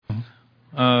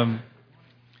First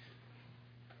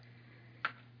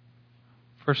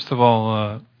of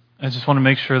all, I just want to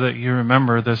make sure that you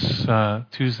remember this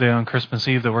Tuesday on Christmas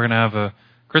Eve that we're going to have a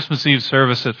Christmas Eve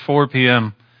service at 4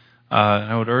 p.m.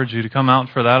 I would urge you to come out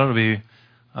for that. It'll be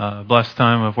a blessed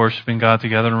time of worshiping God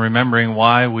together and remembering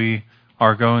why we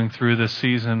are going through this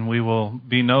season. We will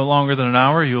be no longer than an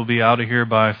hour. You'll be out of here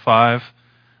by 5.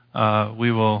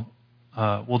 We'll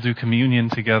do communion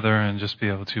together and just be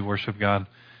able to worship God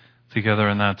together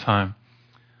in that time.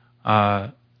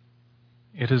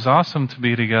 It is awesome to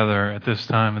be together at this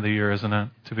time of the year, isn't it?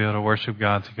 To be able to worship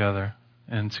God together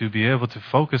and to be able to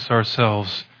focus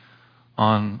ourselves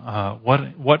on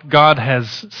what God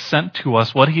has sent to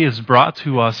us, what He has brought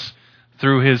to us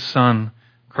through His Son,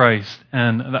 Christ.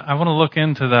 And I want to look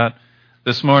into that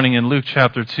this morning in Luke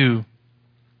chapter 2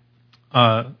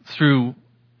 through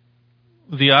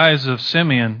the eyes of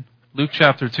Simeon. Luke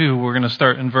chapter 2, we're going to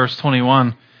start in verse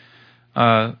 21.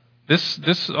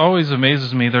 This always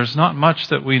amazes me. There's not much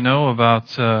that we know about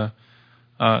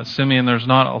Simeon. There's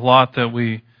not a lot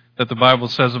that the Bible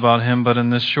says about him, but in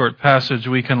this short passage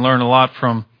we can learn a lot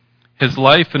from his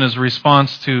life and his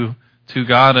response to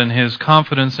God and his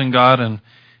confidence in God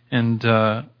and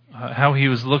how he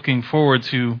was looking forward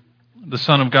to the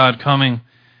Son of God coming.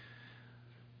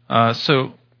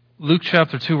 So Luke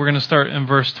chapter 2, we're going to start in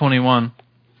verse 21.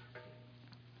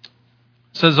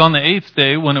 It says, on the 8th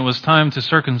day, when it was time to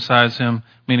circumcise him,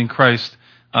 meaning Christ,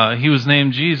 he was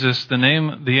named Jesus, the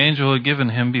name the angel had given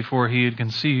him before he had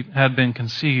been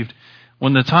conceived.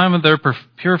 When the time of their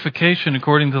purification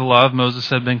according to the law of Moses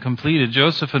had been completed,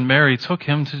 Joseph and Mary took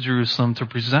him to Jerusalem to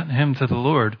present him to the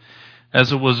Lord.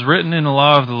 As it was written in the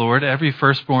law of the Lord, every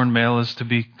firstborn male is to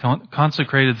be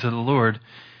consecrated to the Lord,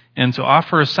 and to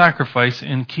offer a sacrifice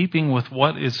in keeping with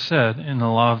what is said in the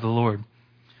law of the Lord.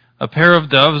 A pair of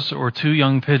doves or 2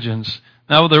 young pigeons.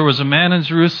 Now there was a man in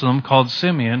Jerusalem called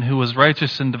Simeon who was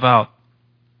righteous and devout.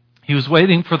 He was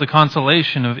waiting for the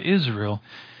consolation of Israel,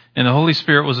 and the Holy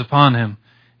Spirit was upon him.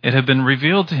 It had been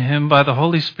revealed to him by the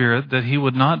Holy Spirit that he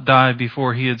would not die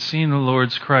before he had seen the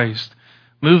Lord's Christ.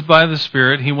 Moved by the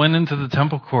Spirit, he went into the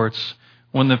temple courts.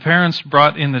 When the parents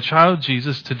brought in the child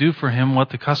Jesus to do for him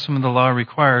what the custom of the law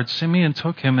required, Simeon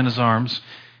took him in his arms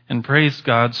and praised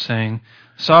God, saying,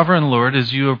 Sovereign Lord,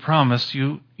 as you have promised,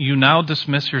 you now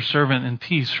dismiss your servant in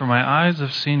peace, for my eyes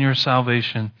have seen your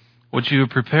salvation, which you have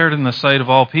prepared in the sight of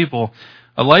all people,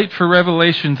 a light for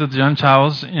revelation to the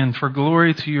Gentiles and for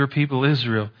glory to your people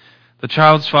Israel. The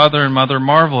child's father and mother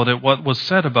marveled at what was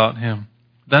said about him.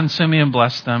 Then Simeon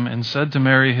blessed them and said to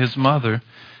Mary his mother,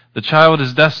 the child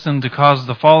is destined to cause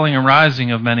the falling and rising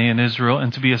of many in Israel,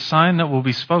 and to be a sign that will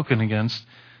be spoken against,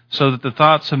 so that the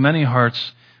thoughts of many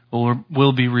hearts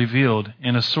will be revealed,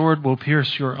 and a sword will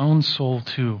pierce your own soul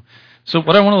too. So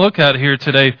what I want to look at here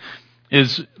today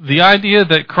is the idea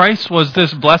that Christ was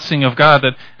this blessing of God,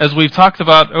 that as we've talked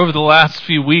about over the last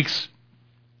few weeks,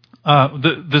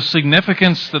 the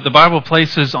significance that the Bible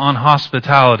places on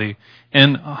hospitality.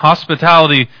 And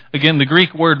hospitality, again, the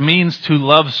Greek word means to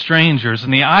love strangers,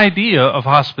 and the idea of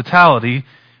hospitality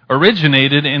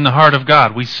originated in the heart of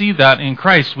God. We see that in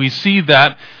Christ. We see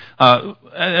that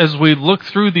as we look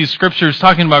through these scriptures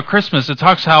talking about Christmas, it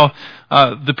talks how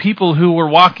the people who were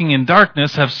walking in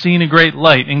darkness have seen a great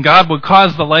light, and God would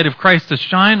cause the light of Christ to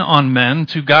shine on men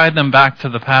to guide them back to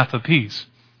the path of peace.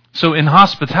 So in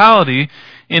hospitality,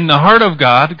 in the heart of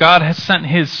God, God has sent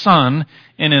His Son,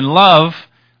 and in love,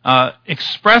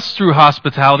 expressed through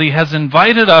hospitality, has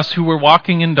invited us who were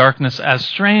walking in darkness as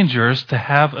strangers to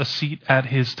have a seat at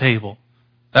His table.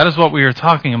 That is what we are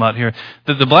talking about here.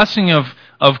 That the blessing of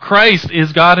Christ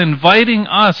is God inviting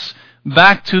us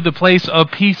back to the place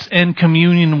of peace and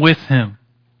communion with Him.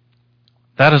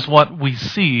 That is what we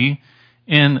see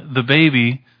in the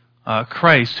baby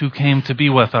Christ who came to be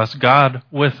with us, God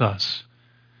with us.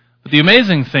 But the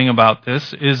amazing thing about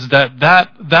this is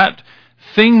that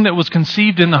thing that was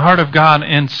conceived in the heart of God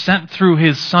and sent through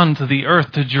His Son to the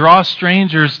earth to draw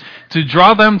strangers, to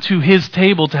draw them to His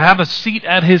table, to have a seat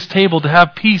at His table, to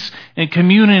have peace and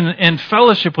communion and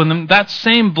fellowship with Him, that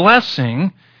same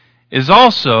blessing is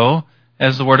also,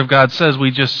 as the Word of God says,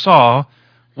 we just saw,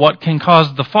 what can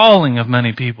cause the falling of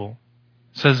many people.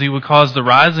 It says He would cause the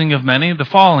rising of many, the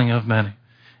falling of many.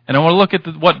 And I want to look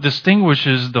at what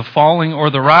distinguishes the falling or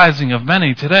the rising of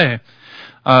many today.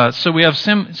 So we have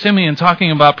Simeon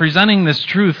talking about presenting this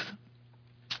truth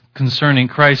concerning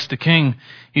Christ the King.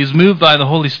 He is moved by the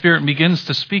Holy Spirit and begins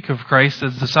to speak of Christ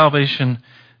as the salvation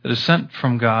that is sent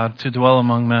from God to dwell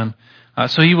among men.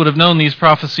 So he would have known these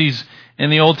prophecies in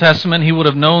the Old Testament. He would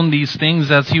have known these things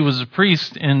as he was a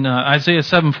priest. In Isaiah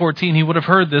 7:14, he would have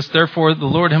heard this. Therefore, the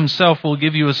Lord himself will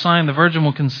give you a sign. The virgin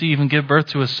will conceive and give birth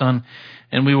to a son,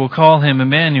 and we will call him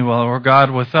Emmanuel, or God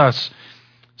with us.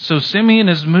 So Simeon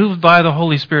is moved by the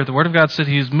Holy Spirit. The Word of God said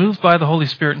he is moved by the Holy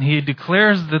Spirit, and he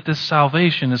declares that this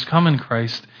salvation has come in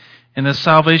Christ, and this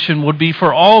salvation would be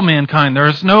for all mankind. There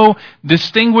is no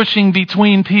distinguishing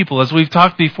between people. As we've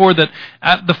talked before, that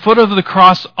at the foot of the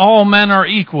cross, all men are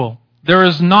equal. There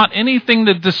is not anything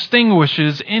that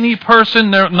distinguishes any person,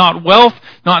 not wealth,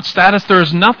 not status. There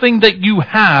is nothing that you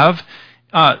have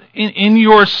in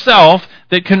yourself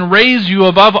that can raise you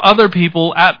above other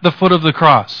people at the foot of the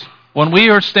cross. When we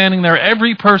are standing there,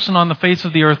 every person on the face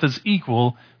of the earth is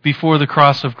equal before the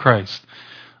cross of Christ.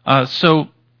 So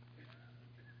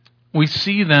we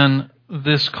see then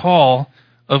this call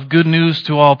of good news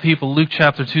to all people. Luke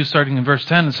chapter 2, starting in verse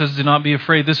 10, it says, "Do not be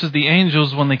afraid." This is the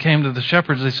angels when they came to the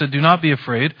shepherds. They said, "Do not be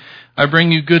afraid. I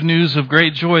bring you good news of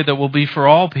great joy that will be for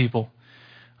all people."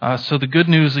 So the good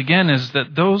news again is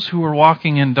that those who are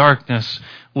walking in darkness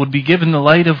would be given the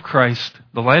light of Christ,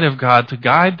 the light of God, to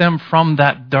guide them from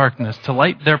that darkness, to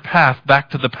light their path back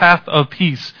to the path of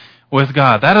peace with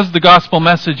God. That is the gospel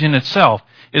message in itself,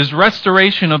 is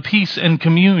restoration of peace and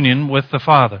communion with the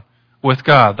Father, with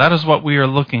God. That is what we are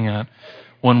looking at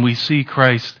when we see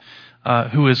Christ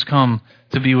who has come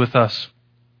to be with us.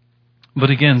 But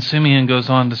again, Simeon goes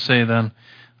on to say then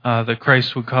that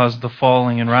Christ would cause the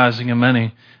falling and rising of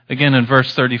many. Again, in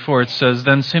verse 34, it says,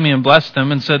 "Then Simeon blessed them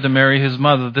and said to Mary his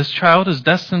mother, 'This child is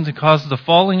destined to cause the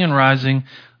falling and rising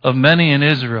of many in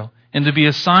Israel, and to be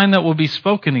a sign that will be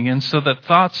spoken against, so that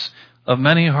thoughts of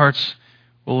many hearts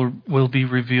will be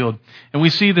revealed.'" And we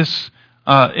see this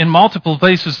in multiple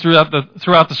places throughout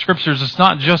the Scriptures. It's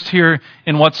not just here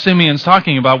in what Simeon's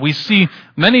talking about. We see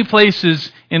many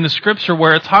places in the Scripture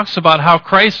where it talks about how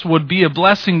Christ would be a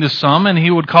blessing to some and he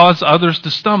would cause others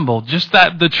to stumble. Just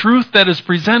that the truth that is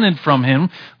presented from him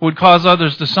would cause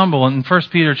others to stumble. And in 1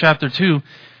 Peter chapter 2,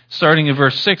 starting in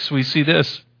verse 6, we see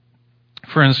this.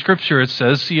 "For in Scripture it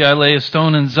says, 'See, I lay a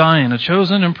stone in Zion, a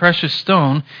chosen and precious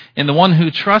stone, and the one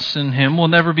who trusts in him will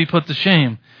never be put to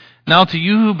shame.' Now to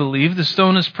you who believe, the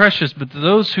stone is precious, but to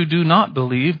those who do not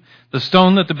believe, the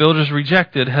stone that the builders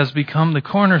rejected has become the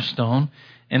cornerstone,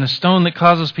 and a stone that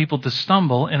causes people to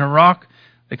stumble, and a rock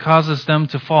that causes them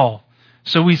to fall."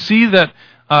 So we see that,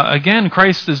 again,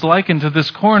 Christ is likened to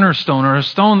this cornerstone, or a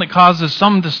stone that causes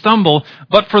some to stumble,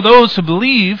 but for those who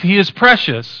believe, he is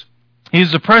precious. He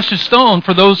is a precious stone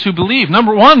for those who believe.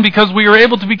 Number one, because we are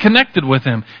able to be connected with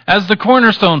him. As the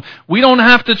cornerstone, we don't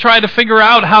have to try to figure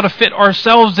out how to fit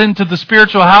ourselves into the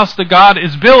spiritual house that God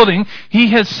is building. He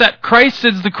has set Christ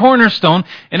as the cornerstone,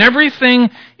 and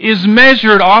everything is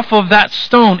measured off of that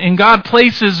stone. And God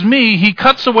places me. He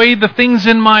cuts away the things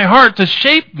in my heart to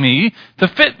shape me, to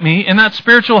fit me in that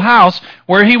spiritual house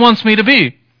where he wants me to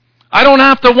be. I don't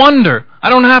have to wonder. I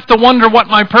don't have to wonder what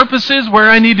my purpose is, where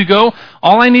I need to go.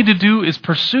 All I need to do is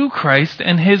pursue Christ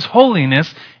and his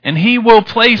holiness, and he will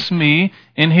place me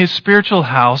in his spiritual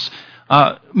house,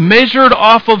 measured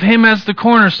off of him as the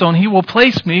cornerstone. He will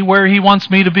place me where he wants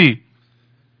me to be.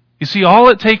 You see, all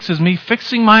it takes is me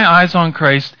fixing my eyes on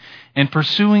Christ and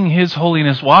pursuing his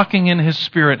holiness, walking in his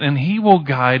Spirit, and he will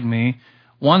guide me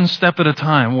one step at a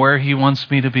time where he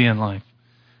wants me to be in life.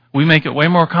 We make it way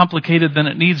more complicated than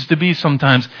it needs to be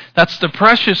sometimes. That's the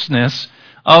preciousness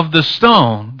of the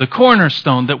stone, the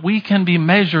cornerstone, that we can be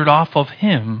measured off of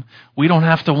him. We don't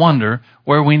have to wonder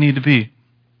where we need to be.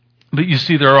 But you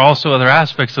see, there are also other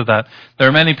aspects of that. There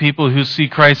are many people who see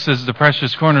Christ as the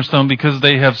precious cornerstone because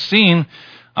they have seen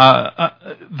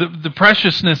the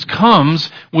preciousness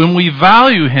comes when we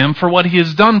value him for what he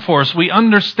has done for us. We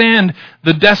understand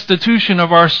the destitution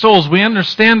of our souls. We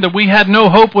understand that we had no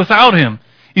hope without him.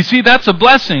 You see, that's a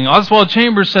blessing. Oswald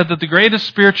Chambers said that the greatest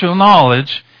spiritual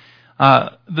knowledge,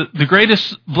 the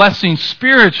greatest blessing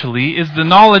spiritually is the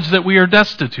knowledge that we are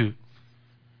destitute.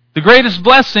 The greatest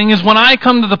blessing is when I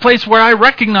come to the place where I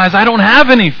recognize I don't have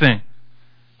anything.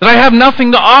 That I have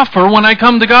nothing to offer when I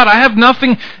come to God. I have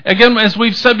nothing, again, as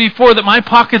we've said before, that my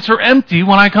pockets are empty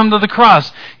when I come to the cross.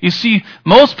 You see,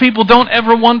 most people don't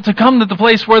ever want to come to the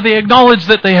place where they acknowledge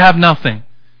that they have nothing.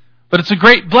 But it's a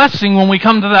great blessing when we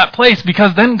come to that place,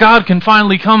 because then God can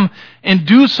finally come and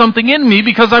do something in me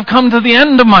because I've come to the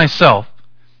end of myself.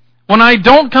 When I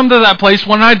don't come to that place,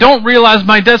 when I don't realize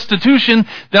my destitution,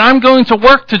 then I'm going to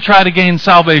work to try to gain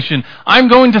salvation. I'm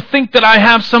going to think that I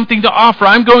have something to offer.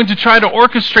 I'm going to try to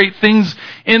orchestrate things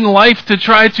in life to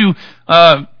try to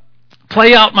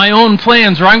play out my own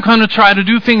plans, or I'm going to try to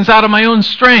do things out of my own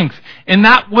strength. And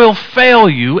that will fail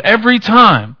you every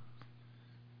time.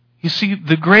 You see,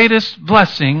 the greatest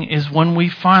blessing is when we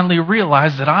finally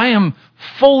realize that I am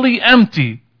fully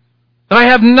empty, that I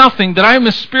have nothing, that I am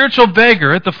a spiritual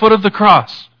beggar at the foot of the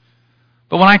cross.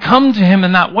 But when I come to Him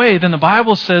in that way, then the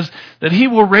Bible says that He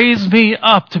will raise me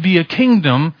up to be a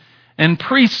kingdom and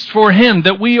priests for Him,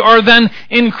 that we are then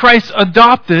in Christ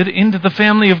adopted into the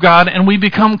family of God, and we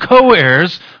become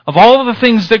co-heirs of all of the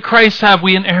things that Christ have.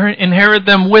 We inherit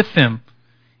them with Him.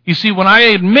 You see, when I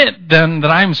admit then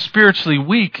that I am spiritually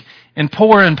weak and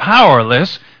poor and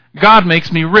powerless, God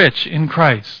makes me rich in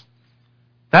Christ.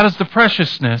 That is the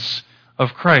preciousness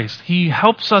of Christ. He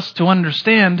helps us to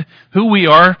understand who we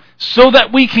are so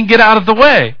that we can get out of the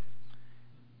way.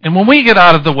 And when we get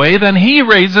out of the way, then He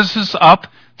raises us up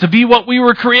to be what we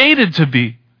were created to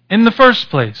be in the first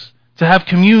place, to have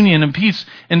communion and peace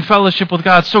and fellowship with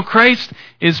God. So Christ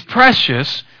is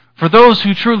precious for those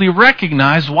who truly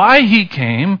recognize why He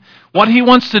came, what He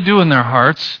wants to do in their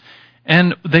hearts,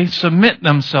 and they submit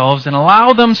themselves and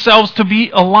allow themselves to be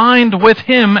aligned with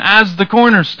Him as the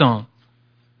cornerstone.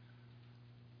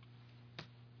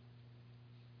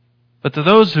 But to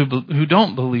those who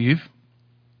don't believe,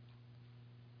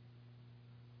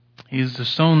 He is the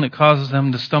stone that causes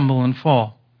them to stumble and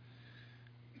fall.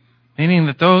 Meaning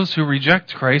that those who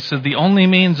reject Christ as the only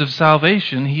means of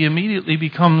salvation, He immediately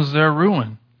becomes their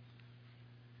ruin.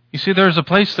 You see, there's a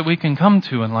place that we can come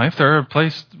to in life. There are a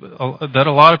place that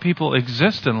a lot of people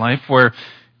exist in life where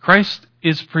Christ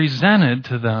is presented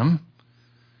to them.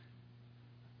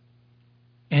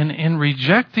 And in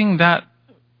rejecting that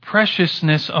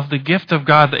preciousness of the gift of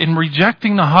God, in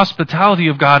rejecting the hospitality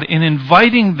of God, in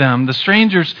inviting them, the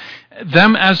strangers,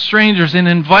 them as strangers, in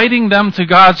inviting them to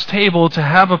God's table to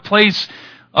have a place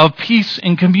of peace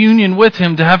and communion with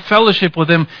Him, to have fellowship with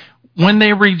Him, when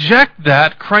they reject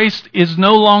that, Christ is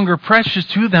no longer precious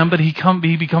to them, but He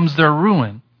becomes their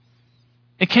ruin.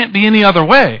 It can't be any other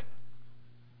way.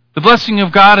 The blessing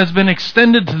of God has been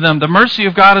extended to them. The mercy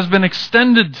of God has been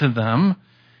extended to them.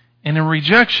 And in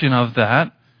rejection of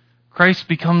that, Christ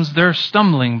becomes their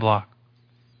stumbling block.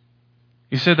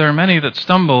 You said there are many that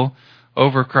stumble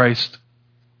over Christ.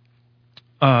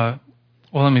 Let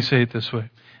me say it this way.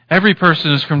 Every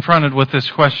person is confronted with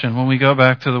this question. When we go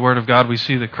back to the Word of God, we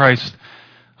see that Christ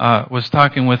was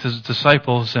talking with His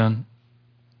disciples, and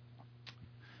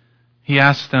He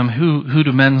asked them, who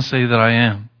do men say that I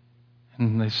am?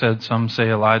 And they said, some say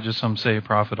Elijah, some say a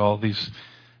prophet, all these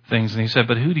things. And He said,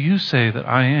 but who do you say that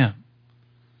I am?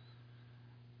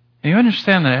 And you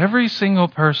understand that every single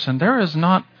person,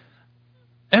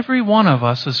 every one of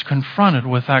us is confronted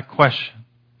with that question.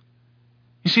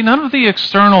 You see, none of the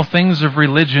external things of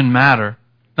religion matter.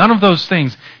 None of those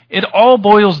things. It all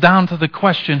boils down to the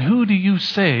question, who do you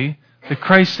say that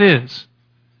Christ is?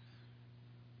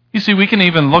 You see, we can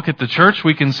even look at the church.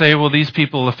 We can say, well, these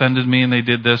people offended me and they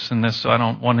did this and this, so I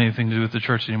don't want anything to do with the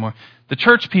church anymore. The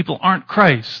church people aren't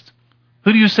Christ.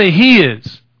 Who do you say He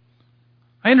is?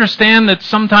 I understand that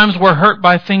sometimes we're hurt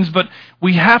by things, but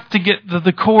we have to get to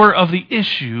the core of the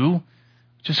issue,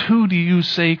 which is, who do you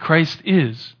say Christ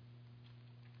is?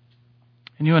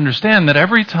 And you understand that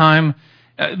every time,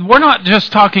 we're not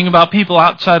just talking about people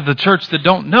outside the church that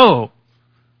don't know.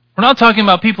 We're not talking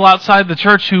about people outside the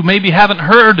church who maybe haven't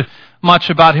heard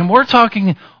much about Him. We're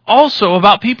talking also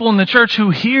about people in the church who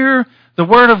hear the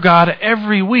Word of God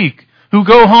every week, who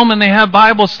go home and they have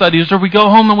Bible studies, or we go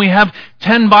home and we have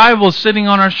 10 Bibles sitting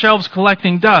on our shelves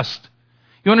collecting dust.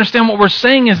 You understand what we're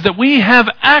saying is that we have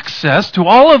access to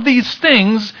all of these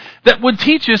things that would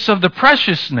teach us of the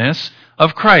preciousness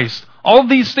of Christ. All of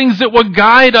these things that would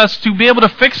guide us to be able to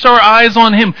fix our eyes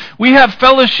on Him. We have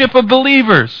fellowship of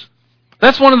believers.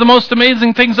 That's one of the most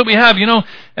amazing things that we have. You know,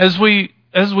 as we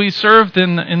served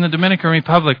in the Dominican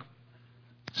Republic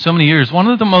so many years, one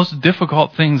of the most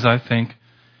difficult things, I think,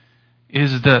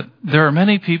 is that there are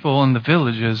many people in the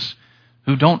villages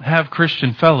who don't have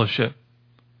Christian fellowship.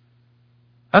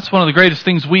 That's one of the greatest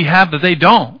things we have that they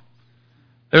don't.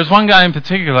 There's one guy in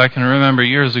particular I can remember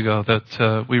years ago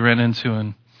that we ran into,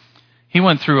 and he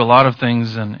went through a lot of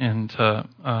things, and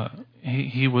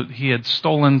he had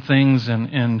stolen things,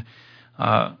 and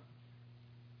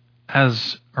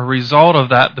as a result of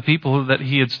that, the people that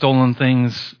he had stolen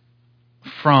things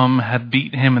from had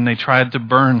beat him, and they tried to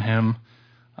burn him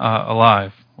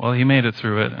alive. Well, he made it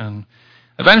through it, and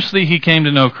eventually he came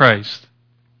to know Christ.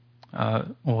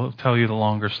 We'll tell you the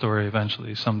longer story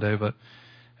eventually someday, but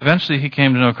eventually he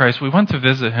came to know Christ. We went to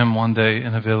visit him one day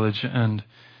in a village, and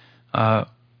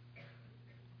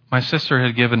my sister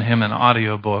had given him an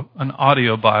audio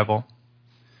Bible,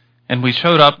 and we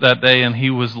showed up that day, and he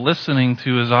was listening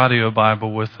to his audio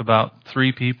Bible with about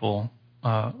 3 people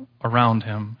around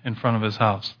him in front of his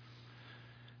house.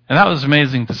 And that was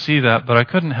amazing to see that, but I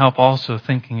couldn't help also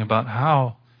thinking about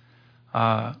how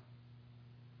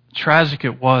tragic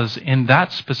it was in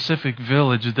that specific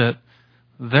village that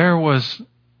there was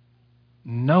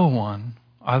no one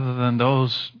other than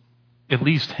those, at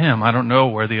least him. I don't know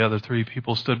where the other three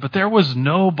people stood, but there was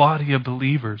no body of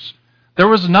believers. There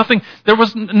was nothing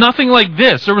like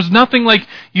this. There was nothing like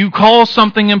you call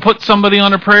something and put somebody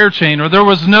on a prayer chain, or there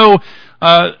was no,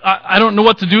 I don't know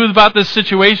what to do about this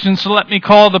situation, so let me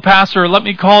call the pastor, or let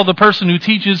me call the person who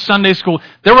teaches Sunday school.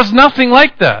 There was nothing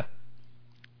like that.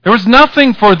 There was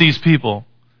nothing for these people.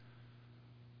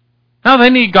 Now,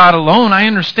 they need God alone. I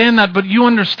understand that, but you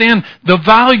understand the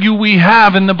value we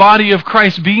have in the body of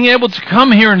Christ, being able to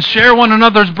come here and share one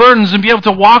another's burdens and be able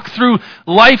to walk through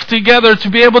life together, to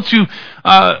be able to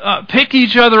pick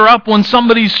each other up when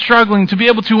somebody's struggling, to be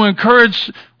able to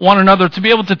encourage one another, to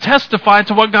be able to testify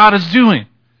to what God is doing.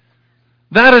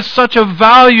 That is such a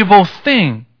valuable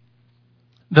thing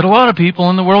that a lot of people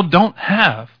in the world don't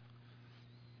have.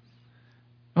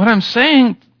 What I'm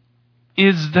saying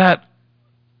is that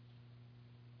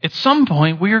at some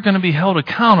point, we are going to be held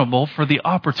accountable for the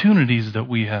opportunities that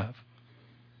we have.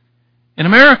 In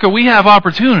America, we have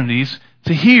opportunities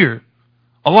to hear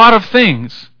a lot of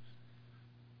things.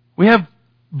 We have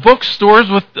bookstores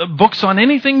with books on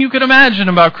anything you could imagine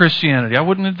about Christianity. I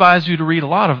wouldn't advise you to read a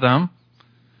lot of them.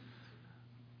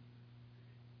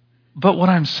 But what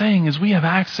I'm saying is we have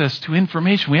access to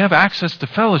information. We have access to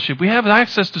fellowship. We have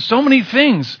access to so many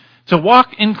things to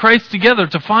walk in Christ together,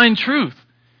 to find truth.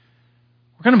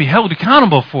 We're going to be held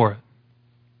accountable for it.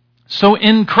 So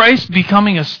in Christ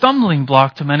becoming a stumbling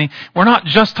block to many, we're not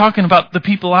just talking about the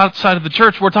people outside of the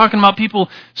church. We're talking about people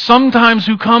sometimes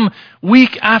who come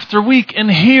week after week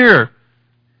and hear.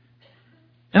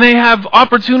 And they have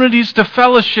opportunities to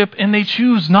fellowship, and they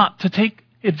choose not to take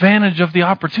advantage of the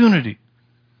opportunity.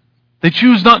 They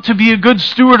choose not to be a good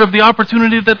steward of the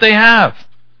opportunity that they have.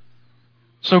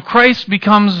 So Christ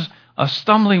becomes a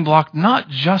stumbling block not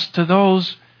just to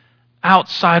those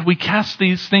outside. We cast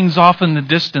these things off in the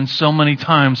distance so many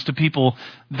times to people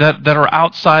that are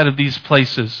outside of these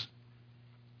places.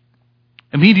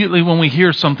 Immediately when we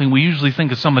hear something, we usually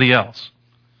think of somebody else.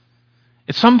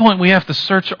 At some point, we have to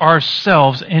search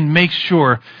ourselves and make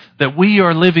sure that we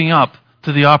are living up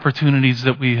to the opportunities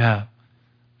that we have.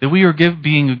 That we are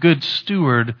being a good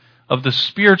steward of the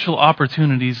spiritual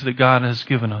opportunities that God has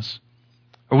given us.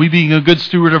 Are we being a good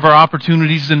steward of our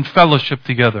opportunities in fellowship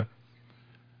together?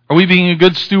 Are we being a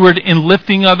good steward in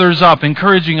lifting others up,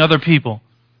 encouraging other people?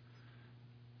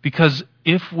 Because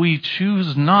if we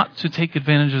choose not to take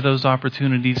advantage of those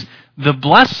opportunities, the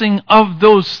blessing of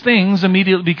those things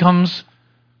immediately becomes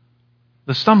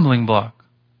the stumbling block.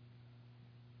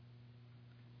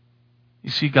 You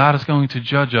see, God is going to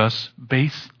judge us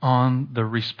based on the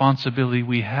responsibility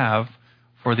we have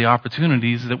for the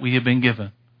opportunities that we have been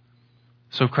given.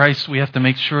 So Christ, we have to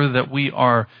make sure that we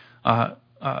are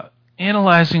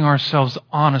analyzing ourselves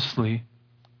honestly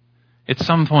at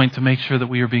some point to make sure that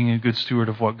we are being a good steward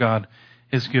of what God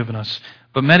has given us.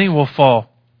 But many will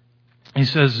fall. He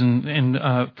says in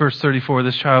verse 34,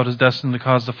 this child is destined to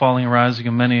cause the falling and rising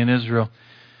of many in Israel.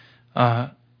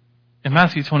 In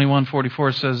Matthew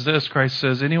 21:44 says this, Christ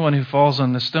says, anyone who falls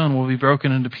on the stone will be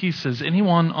broken into pieces.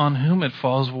 Anyone on whom it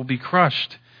falls will be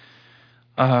crushed.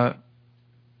 There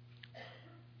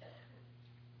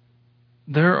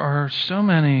are so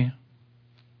many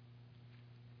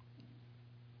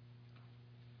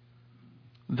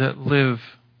that live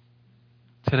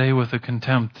today with a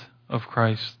contempt of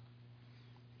Christ.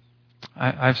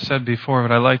 I've said before,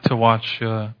 but I like to watch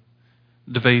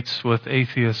debates with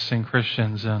atheists and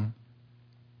Christians, and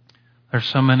there's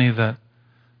so many that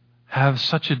have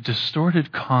such a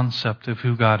distorted concept of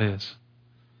who God is.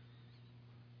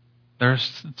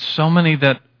 There's so many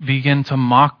that begin to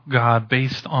mock God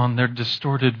based on their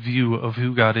distorted view of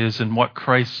who God is and what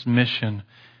Christ's mission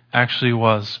actually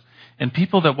was. And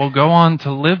people that will go on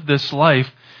to live this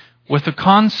life with a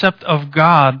concept of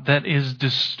God that is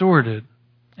distorted,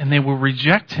 and they will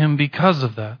reject Him because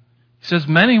of that. He says,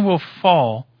 many will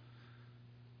fall.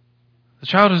 The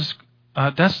child is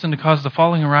destined to cause the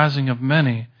falling and rising of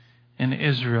many in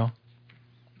Israel.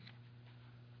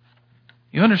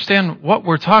 You understand what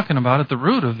we're talking about at the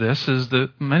root of this is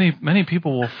that many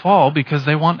people will fall because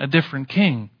they want a different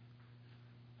king.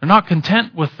 They're not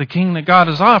content with the king that God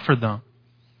has offered them.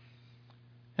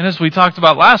 And as we talked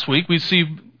about last week, we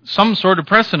see some sort of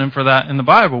precedent for that in the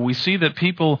Bible. We see that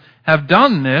people have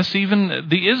done this, even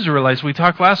the Israelites. We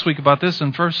talked last week about this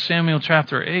in 1 Samuel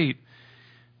chapter 8.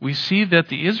 We see that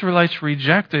the Israelites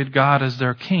rejected God as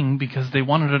their king because they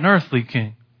wanted an earthly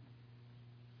king.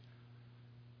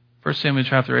 1 Samuel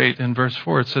chapter 8 and verse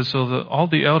 4, it says, So all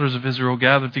the elders of Israel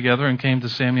gathered together and came to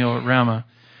Samuel at Ramah.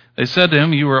 They said to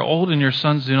him, You are old and your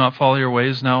sons do not follow your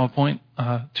ways. Now appoint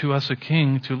to us a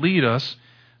king to lead us,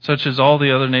 such as all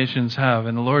the other nations have.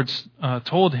 And the Lord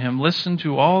told him, Listen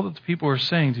to all that the people are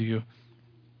saying to you.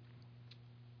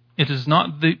 It is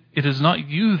not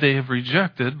you they have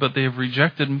rejected, but they have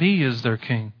rejected me as their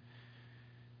king.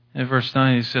 In verse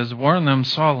 9 he says, Warn them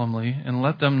solemnly and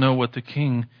let them know what the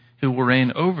king who will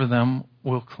reign over them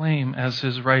will claim as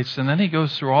his rights. And then he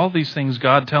goes through all these things,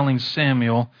 God telling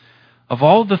Samuel of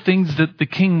all the things that the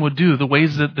king would do, the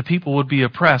ways that the people would be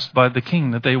oppressed by the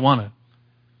king that they wanted.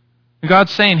 And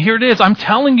God's saying, here it is, I'm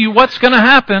telling you what's going to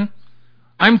happen.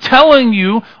 I'm telling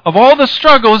you of all the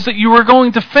struggles that you are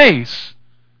going to face.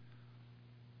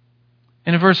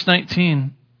 And in verse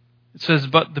 19, it says,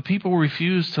 But the people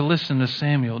refused to listen to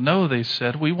Samuel. No, they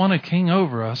said, we want a king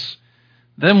over us.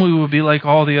 Then we will be like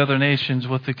all the other nations,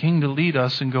 with the king to lead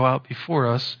us and go out before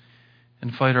us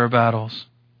and fight our battles.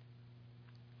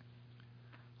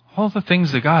 All the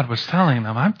things that God was telling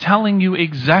them. I'm telling you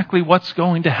exactly what's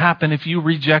going to happen if you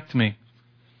reject me.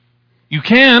 You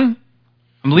can.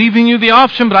 I'm leaving you the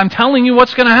option, but I'm telling you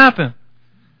what's going to happen.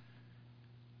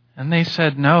 And they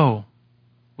said, no.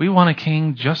 We want a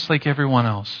king just like everyone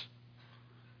else.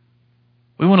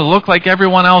 We want to look like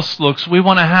everyone else looks. We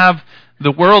want to have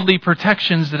the worldly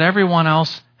protections that everyone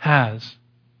else has.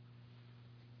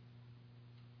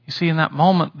 You see, in that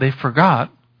moment, they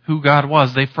forgot who God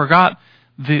was. They forgot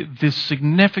the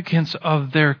significance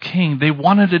of their king. They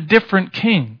wanted a different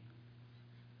king.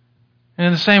 And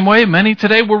in the same way, many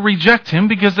today will reject him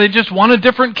because they just want a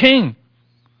different king.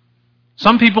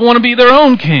 Some people want to be their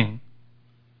own king.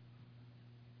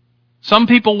 Some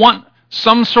people want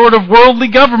some sort of worldly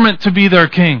government to be their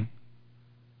king.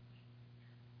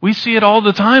 We see it all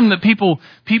the time that people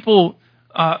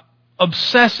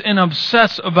obsess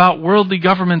about worldly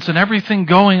governments and everything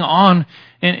going on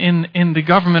in the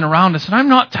government around us. And I'm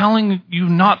not telling you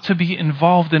not to be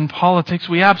involved in politics.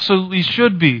 We absolutely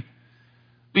should be.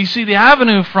 But you see, the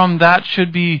avenue from that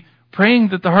should be praying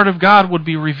that the heart of God would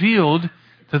be revealed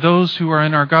to those who are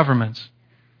in our governments.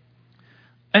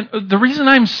 And the reason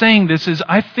I'm saying this is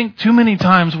I think too many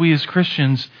times we as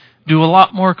Christians do a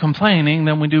lot more complaining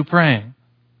than we do praying.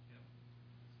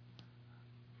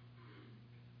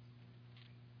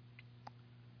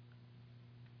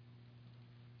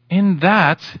 In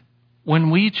that,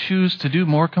 when we choose to do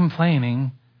more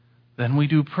complaining than we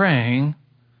do praying,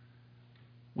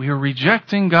 we are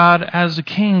rejecting God as a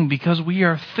king because we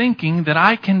are thinking that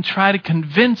I can try to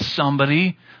convince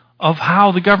somebody of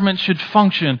how the government should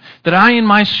function, that I in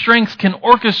my strength can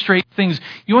orchestrate things.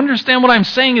 You understand what I'm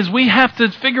saying is we have to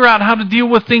figure out how to deal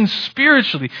with things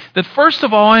spiritually. That first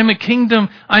of all, I'm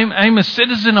a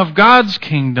citizen of God's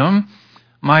kingdom.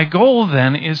 My goal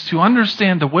then is to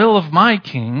understand the will of my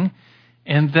king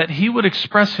and that he would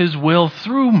express his will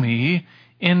through me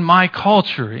in my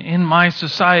culture, in my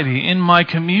society, in my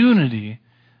community.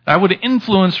 I would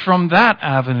influence from that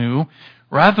avenue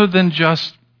rather than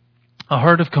just a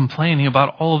heart of complaining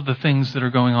about all of the things that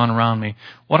are going on around me.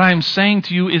 What I'm saying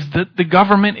to you is that the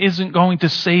government isn't going to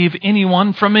save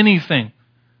anyone from anything.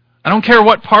 I don't care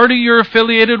what party you're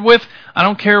affiliated with. I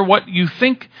don't care what you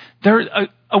think.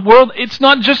 It's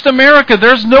not just America.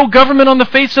 There's no government on the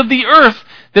face of the earth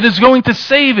that is going to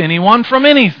save anyone from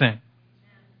anything.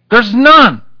 There's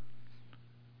none.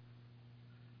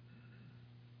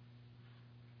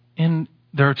 And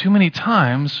there are too many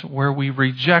times where we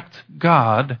reject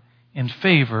God in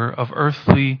favor of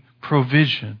earthly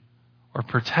provision or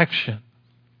protection.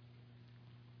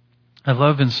 I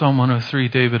love in Psalm 103,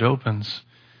 David opens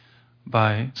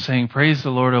by saying, Praise the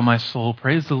Lord, O my soul,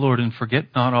 praise the Lord, and forget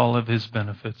not all of his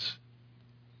benefits.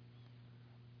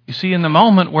 You see, in the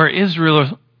moment where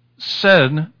Israel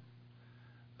said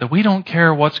that we don't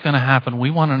care what's going to happen,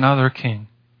 we want another king,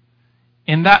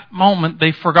 in that moment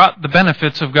they forgot the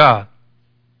benefits of God.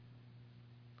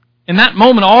 In that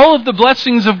moment, all of the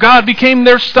blessings of God became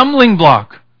their stumbling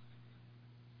block.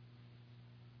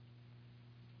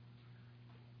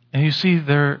 And you see,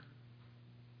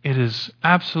 it is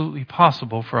absolutely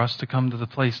possible for us to come to the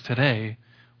place today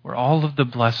where all of the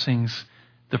blessings,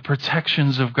 the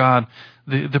protections of God,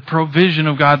 the provision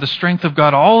of God, the strength of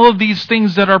God, all of these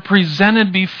things that are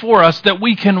presented before us that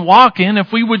we can walk in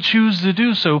if we would choose to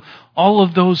do so, all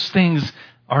of those things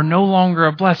are no longer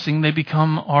a blessing, they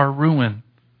become our ruin.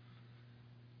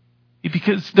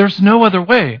 Because there's no other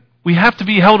way. We have to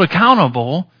be held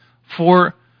accountable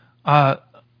for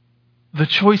the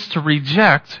choice to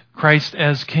reject Christ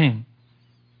as King.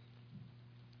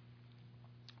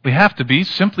 We have to be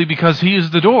simply because He is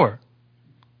the door.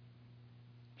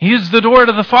 He is the door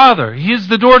to the Father. He is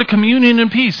the door to communion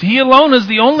and peace. He alone is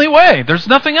the only way. There's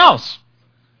nothing else.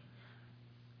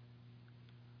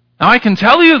 Now I can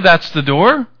tell you that's the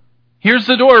door. Here's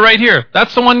the door right here.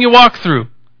 That's the one you walk through.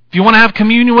 If you want to have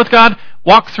communion with God,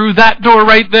 walk through that door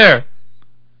right there.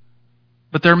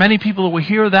 But there are many people who will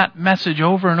hear that message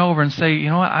over and over and say, you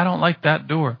know what, I don't like that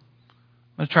door.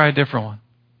 I'm going to try a different one.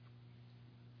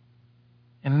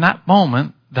 And in that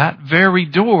moment, that very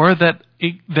door that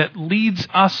leads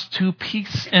us to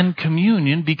peace and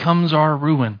communion becomes our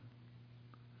ruin.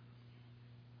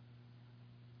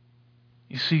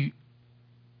 You see,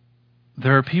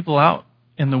 there are people out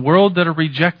in the world that are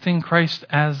rejecting Christ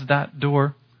as that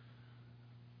door.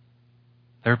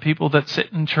 There are people that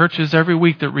sit in churches every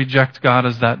week that reject God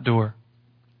as that door.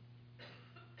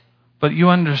 But you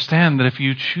understand that if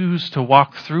you choose to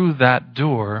walk through that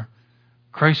door,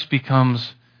 Christ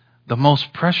becomes the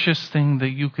most precious thing that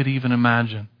you could even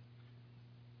imagine.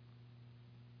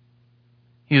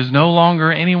 He is no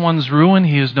longer anyone's ruin.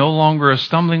 He is no longer a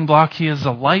stumbling block. He is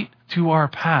a light to our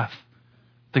path,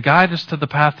 to guide us to the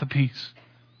path of peace.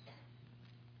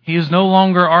 He is no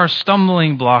longer our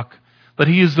stumbling block, but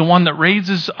He is the one that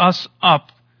raises us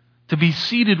up to be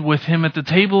seated with Him at the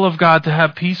table of God, to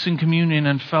have peace and communion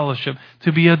and fellowship,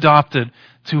 to be adopted,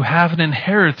 to have an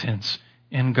inheritance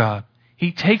in God.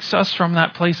 He takes us from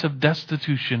that place of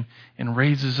destitution and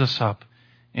raises us up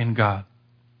in God.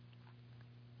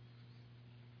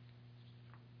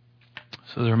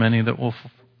 So there are many that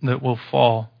will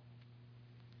fall,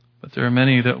 but there are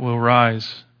many that will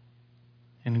rise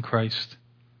in Christ.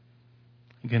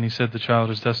 Again, He said the child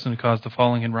is destined to cause the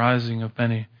falling and rising of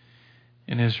many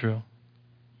in Israel.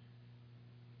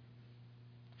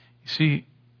 You see,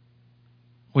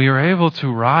 we are able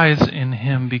to rise in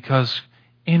Him because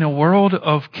in a world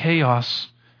of chaos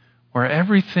where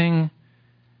everything,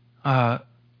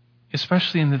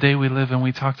 especially in the day we live in,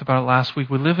 we talked about it last week,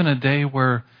 we live in a day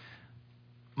where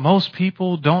most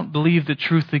people don't believe that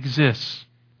truth exists.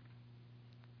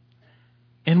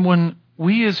 And when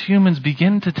we as humans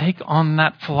begin to take on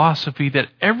that philosophy that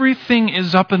everything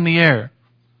is up in the air,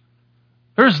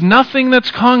 there's nothing that's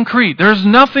concrete. There's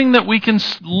nothing that we can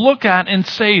look at and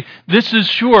say, this is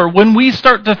sure, when we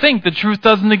start to think the truth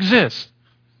doesn't exist.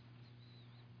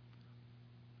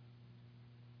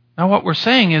 Now what we're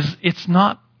saying is it's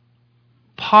not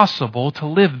possible to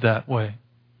live that way.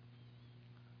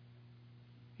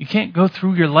 You can't go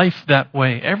through your life that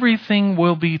way. Everything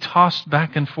will be tossed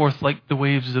back and forth like the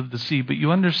waves of the sea. But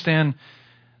you understand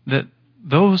that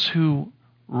those who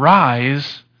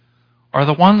rise are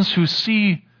the ones who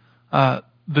see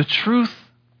the truth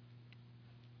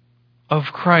of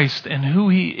Christ and who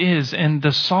He is and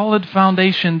the solid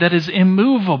foundation that is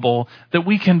immovable that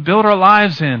we can build our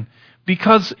lives in.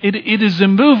 Because it is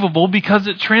immovable because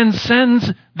it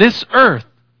transcends this earth.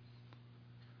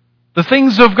 The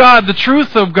things of God, the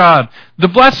truth of God, the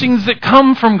blessings that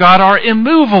come from God are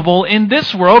immovable in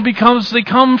this world because they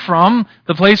come from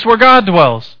the place where God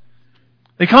dwells.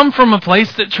 They come from a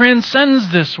place that transcends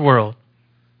this world.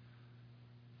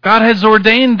 God has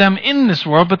ordained them in this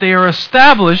world, but they are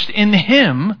established in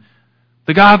Him,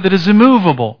 the God that is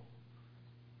immovable.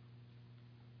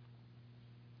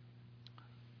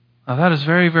 Now that is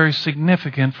very, very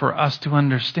significant for us to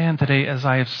understand today, as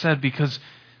I have said, because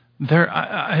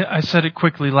I said it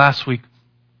quickly last week,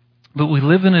 but we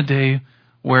live in a day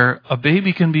where a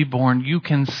baby can be born. You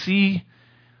can see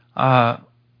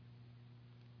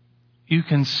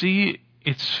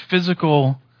its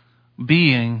physical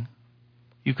being.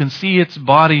 You can see its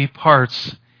body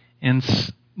parts,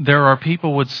 and there are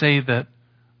people would say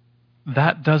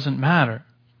that doesn't matter.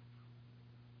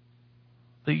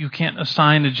 That you can't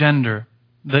assign a gender.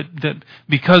 That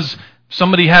because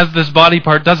somebody has this body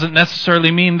part doesn't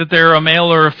necessarily mean that they're a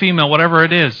male or a female, whatever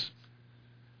it is.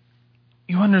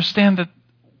 You understand that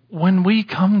when we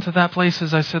come to that place,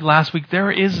 as I said last week,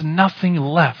 there is nothing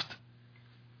left.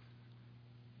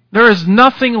 There is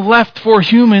nothing left for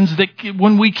humans that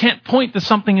when we can't point to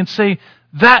something and say,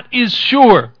 that is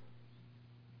sure.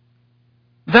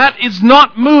 That is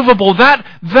not movable. That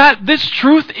this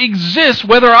truth exists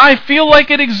whether I feel like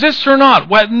it exists or not.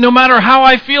 No matter how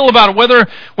I feel about it,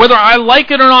 whether I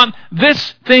like it or not,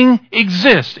 this thing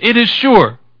exists. It is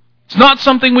sure. It's not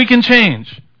something we can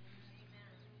change.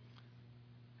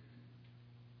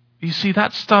 You see,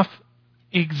 that stuff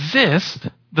exists.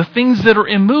 The things that are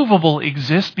immovable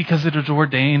exist because it is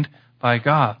ordained by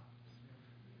God.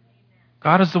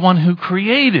 God is the one who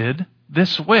created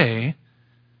this way.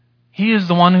 He is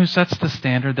the one who sets the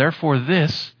standard. Therefore,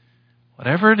 this,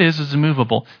 whatever it is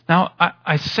immovable. Now,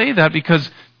 I say that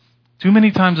because Too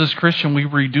many times as Christians, we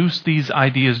reduce these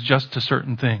ideas just to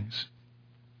certain things.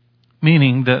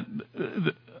 Meaning that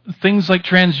things like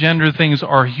transgender things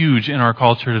are huge in our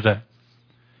culture today.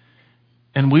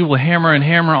 And we will hammer and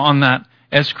hammer on that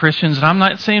as Christians. And I'm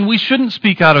not saying we shouldn't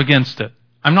speak out against it.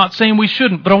 I'm not saying we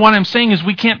shouldn't. But what I'm saying is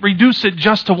we can't reduce it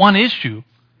just to one issue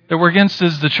that we're against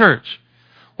as the church.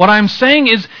 What I'm saying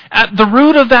is at the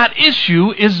root of that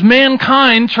issue is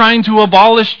mankind trying to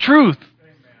abolish truth.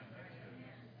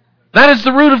 That is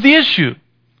the root of the issue.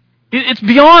 It's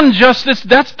beyond just this.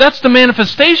 That's the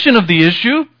manifestation of the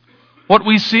issue, what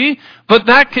we see. But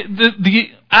the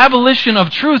abolition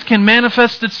of truth can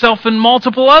manifest itself in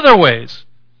multiple other ways.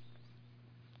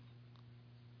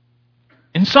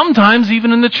 And sometimes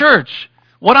even in the church.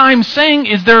 What I'm saying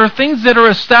is there are things that are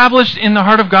established in the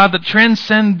heart of God that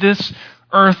transcend this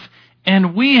earth.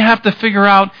 And we have to figure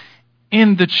out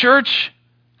in the church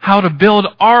how to build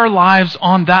our lives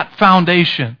on that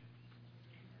foundation.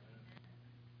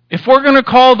 If we're going to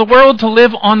call the world to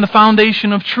live on the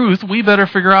foundation of truth, we better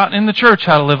figure out in the church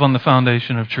how to live on the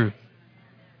foundation of truth.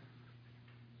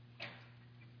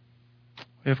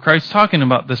 We have Christ talking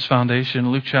about this foundation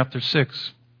in Luke chapter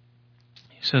 6.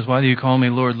 He says, "Why do you call me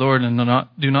Lord, Lord, and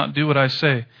do not do what I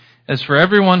say? As for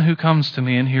everyone who comes to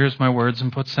me and hears my words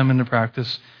and puts them into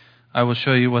practice, I will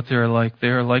show you what they are like. They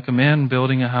are like a man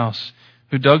building a house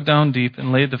who dug down deep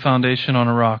and laid the foundation on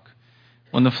a rock.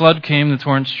 When the flood came, the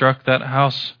torrent struck that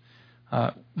house,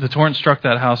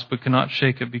 but could not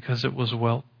shake it because it was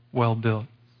well built."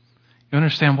 You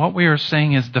understand, what we are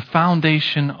saying is the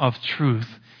foundation of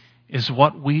truth is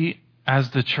what we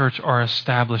as the church are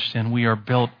established in. We are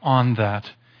built on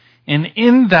that. And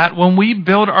in that, when we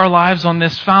build our lives on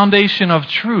this foundation of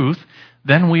truth,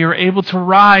 then we are able to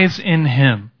rise in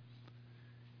Him.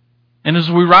 And as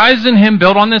we rise in Him,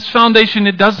 built on this foundation,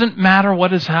 it doesn't matter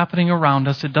what is happening around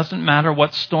us. It doesn't matter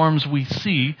what storms we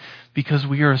see, because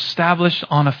we are established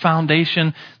on a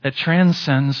foundation that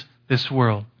transcends this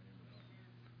world.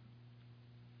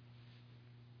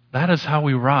 That is how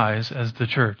we rise as the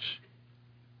church.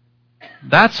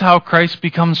 That's how Christ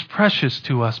becomes precious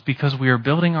to us, because we are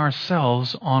building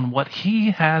ourselves on what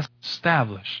He has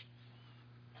established.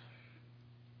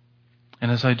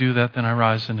 And as I do that, then I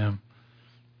rise in Him.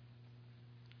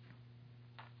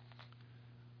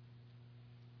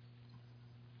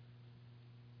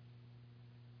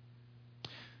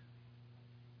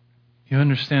 You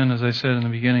understand, as I said in the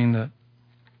beginning, that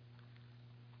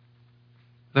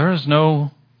there is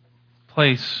no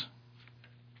place.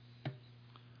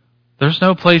 There's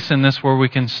no place in this where we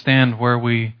can stand where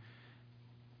we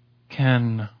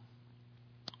can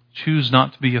choose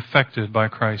not to be affected by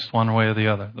Christ one way or the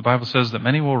other. The Bible says that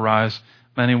many will rise,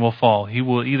 many will fall. He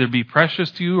will either be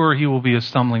precious to you or he will be a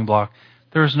stumbling block.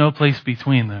 There is no place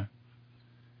between there.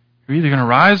 You're either going to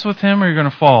rise with Him or you're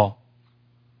going to fall.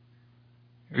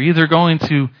 You're either going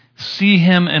to see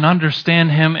Him and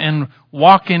understand Him and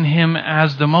walk in Him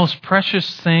as the most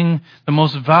precious thing, the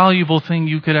most valuable thing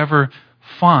you could ever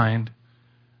find,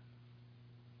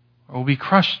 or will be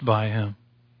crushed by Him.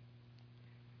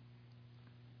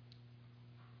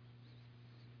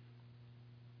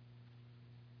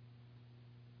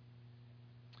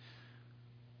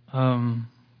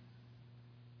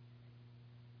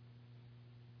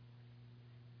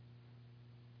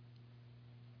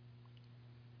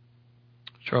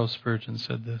 Charles Spurgeon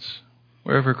said this: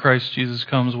 "Wherever Christ Jesus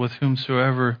comes, with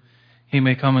whomsoever He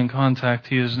may come in contact,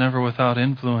 He is never without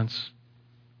influence.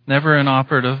 Never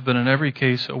inoperative, but in every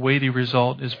case a weighty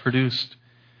result is produced.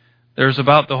 There is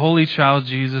about the Holy Child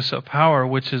Jesus a power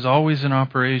which is always in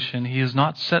operation. He is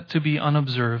not set to be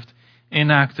unobserved,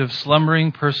 inactive,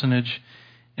 slumbering personage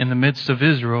in the midst of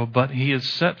Israel, but He is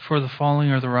set for the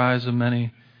falling or the rise of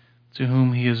many to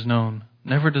whom He is known.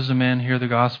 Never does a man hear the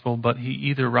gospel, but he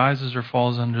either rises or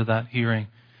falls under that hearing."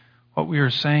 What we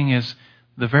are saying is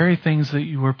the very things that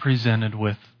you are presented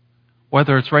with,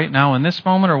 whether it's right now in this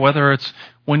moment or whether it's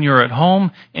when you're at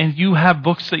home and you have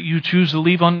books that you choose to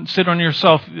leave sit on your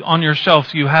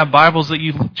shelf, you have Bibles that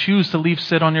you choose to leave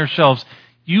sit on your shelves,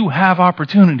 you have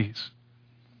opportunities.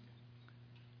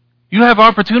 You have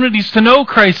opportunities to know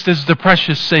Christ as the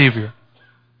precious Savior.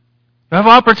 You have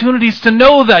opportunities to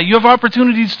know that. You have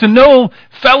opportunities to know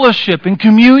fellowship and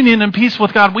communion and peace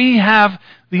with God. We have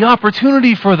the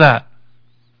opportunity for that.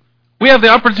 We have the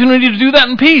opportunity to do that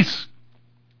in peace.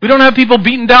 We don't have people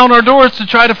beating down our doors to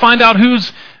try to find out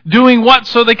who's doing what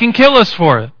so they can kill us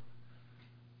for it.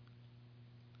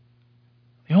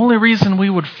 The only reason we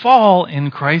would fall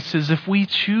in Christ is if we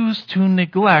choose to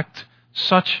neglect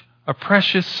such a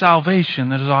precious salvation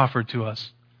that is offered to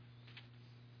us.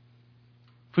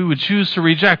 If we would choose to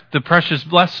reject the precious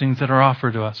blessings that are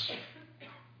offered to us.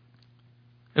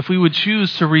 if we would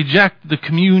choose to reject the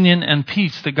communion and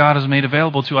peace that God has made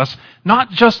available to us,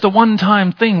 not just a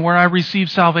one-time thing where I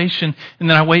receive salvation and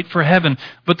then I wait for heaven,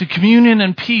 but the communion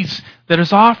and peace that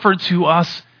is offered to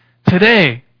us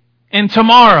today and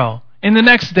tomorrow and the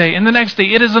next day and the next day.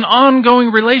 It is an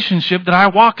ongoing relationship that I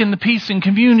walk in the peace and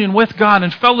communion with God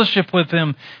and fellowship with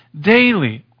Him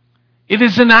daily. It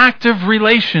is an active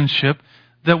relationship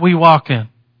that we walk in.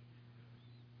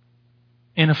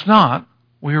 And if not,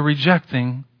 we are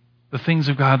rejecting the things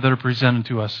of God that are presented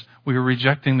to us. We are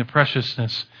rejecting the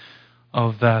preciousness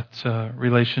of that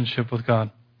relationship with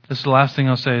God. This is the last thing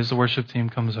I'll say as the worship team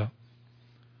comes up.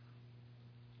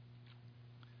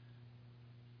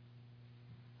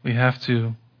 We have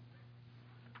to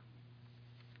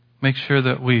make sure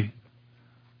that we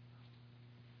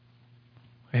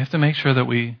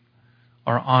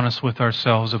are honest with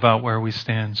ourselves about where we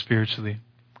stand spiritually,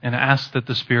 and ask that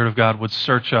the Spirit of God would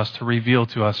search us to reveal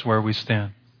to us where we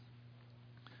stand.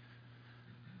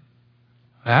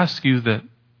 I ask you that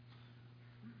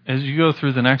as you go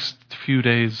through the next few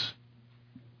days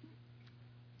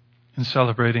in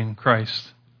celebrating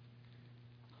Christ,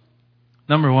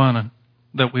 number one,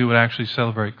 that we would actually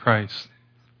celebrate Christ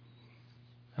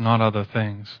and not other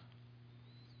things.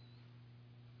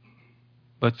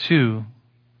 But two,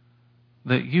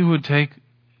 that you would take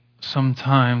some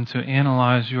time to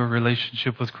analyze your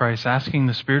relationship with Christ, asking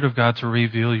the Spirit of God to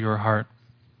reveal your heart.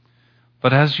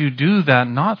 But as you do that,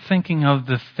 not thinking of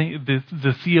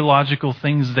the theological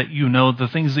things that you know, the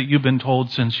things that you've been told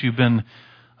since you've been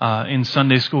in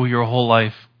Sunday school your whole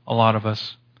life, a lot of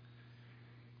us.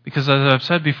 Because as I've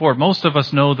said before, most of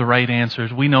us know the right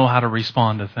answers. We know how to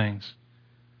respond to things.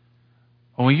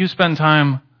 But when you spend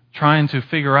time trying to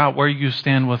figure out where you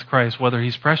stand with Christ, whether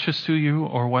He's precious to you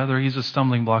or whether He's a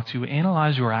stumbling block to you,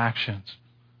 analyze your actions.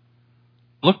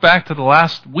 Look back to the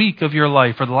last week of your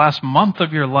life or the last month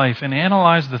of your life and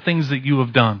analyze the things that you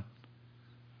have done.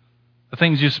 The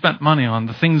things you spent money on,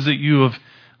 the things that you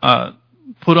have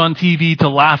put on TV to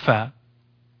laugh at.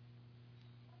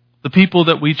 The people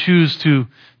that we choose to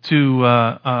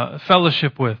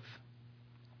fellowship with.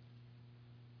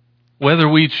 Whether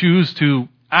we choose to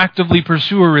actively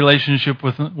pursue a relationship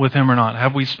with Him or not.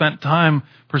 Have we spent time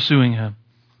pursuing Him?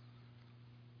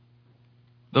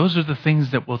 Those are the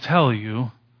things that will tell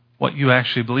you what you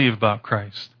actually believe about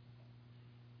Christ.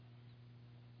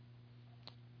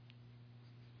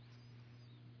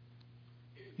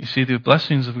 You see, the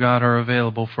blessings of God are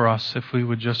available for us if we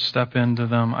would just step into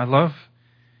them. I love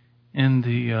in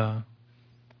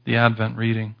the Advent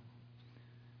reading,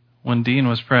 when Dean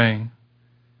was praying,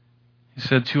 he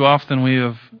said, "Too often we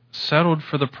have settled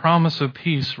for the promise of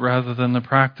peace rather than the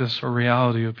practice or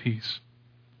reality of peace.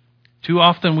 Too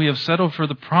often we have settled for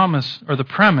the promise or the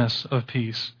premise of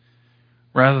peace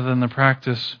rather than the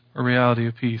practice or reality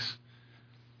of peace."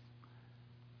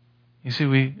 You see,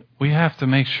 we have to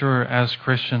make sure as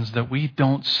Christians that we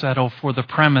don't settle for the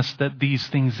premise that these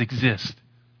things exist.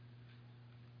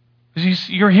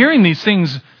 You're hearing these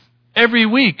things every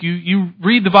week. You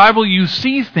read the Bible, you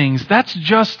see things. That's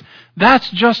just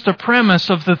a premise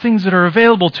of the things that are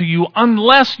available to you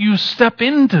unless you step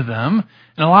into them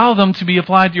and allow them to be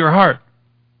applied to your heart.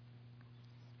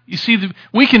 You see,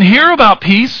 we can hear about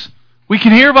peace. We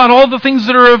can hear about all the things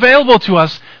that are available to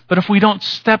us, but if we don't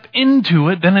step into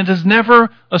it, then it is never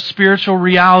a spiritual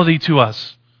reality to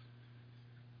us.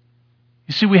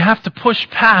 You see, we have to push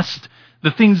past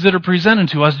the things that are presented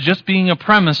to us just being a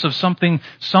premise of something,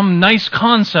 some nice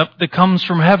concept that comes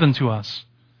from heaven to us.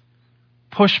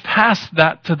 Push past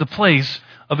that to the place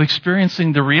of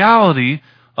experiencing the reality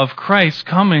of Christ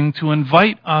coming to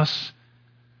invite us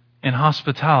in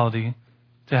hospitality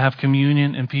to have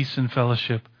communion and peace and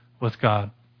fellowship with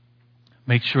God.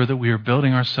 Make sure that we are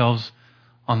building ourselves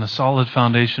on the solid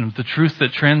foundation of the truth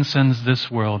that transcends this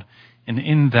world, and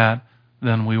in that,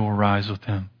 then we will rise with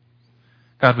Him.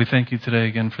 God, we thank You today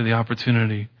again for the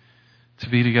opportunity to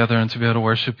be together and to be able to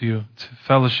worship You, to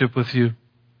fellowship with You.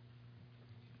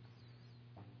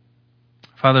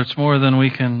 Father, it's more than we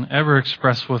can ever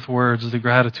express with words, the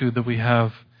gratitude that we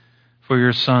have for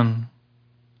Your Son,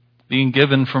 being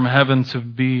given from heaven to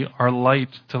be our light,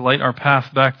 to light our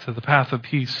path back to the path of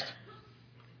peace.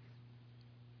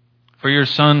 For Your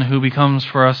Son who becomes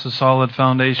for us a solid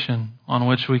foundation on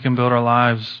which we can build our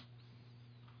lives.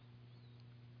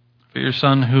 For Your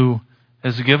Son who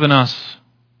has given us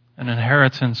an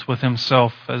inheritance with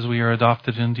Himself as we are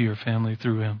adopted into Your family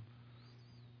through Him.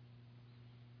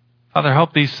 Father,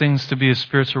 help these things to be a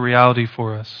spiritual reality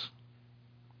for us.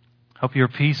 Help Your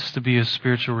peace to be a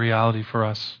spiritual reality for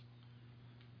us.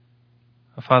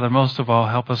 But Father, most of all,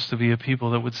 help us to be a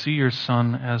people that would see your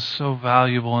Son as so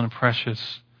valuable and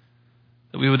precious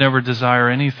that we would never desire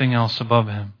anything else above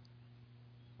him.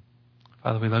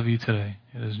 Father, we love you today.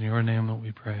 It is in your name that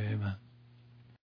we pray. Amen.